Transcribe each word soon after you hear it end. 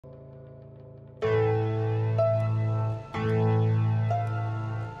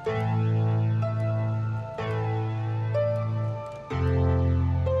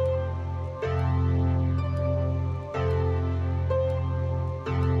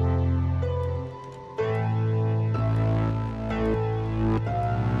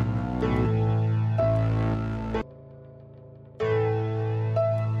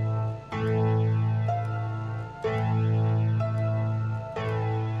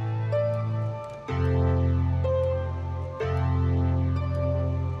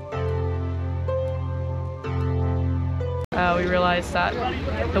we realized that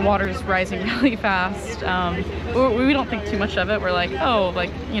the water is rising really fast. We don't think too much of it. We're like, oh,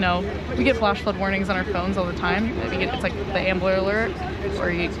 like, you know, we get flash flood warnings on our phones all the time. It's like the Amber Alert,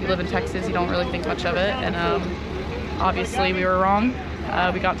 or you live in Texas, you don't really think much of it. And obviously we were wrong.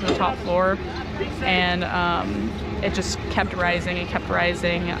 We got to the top floor, and it just kept rising and kept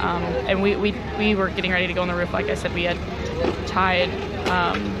rising. And we were getting ready to go on the roof. Like I said, we had tied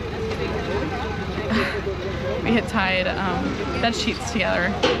bed sheets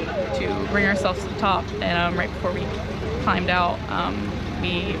together to bring ourselves to the top. And right before we climbed out,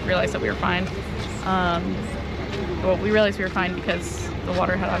 we realized that we were fine. Well, we realized we were fine because the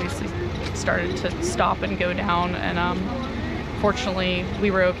water had obviously started to stop and go down, and fortunately we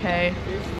were okay.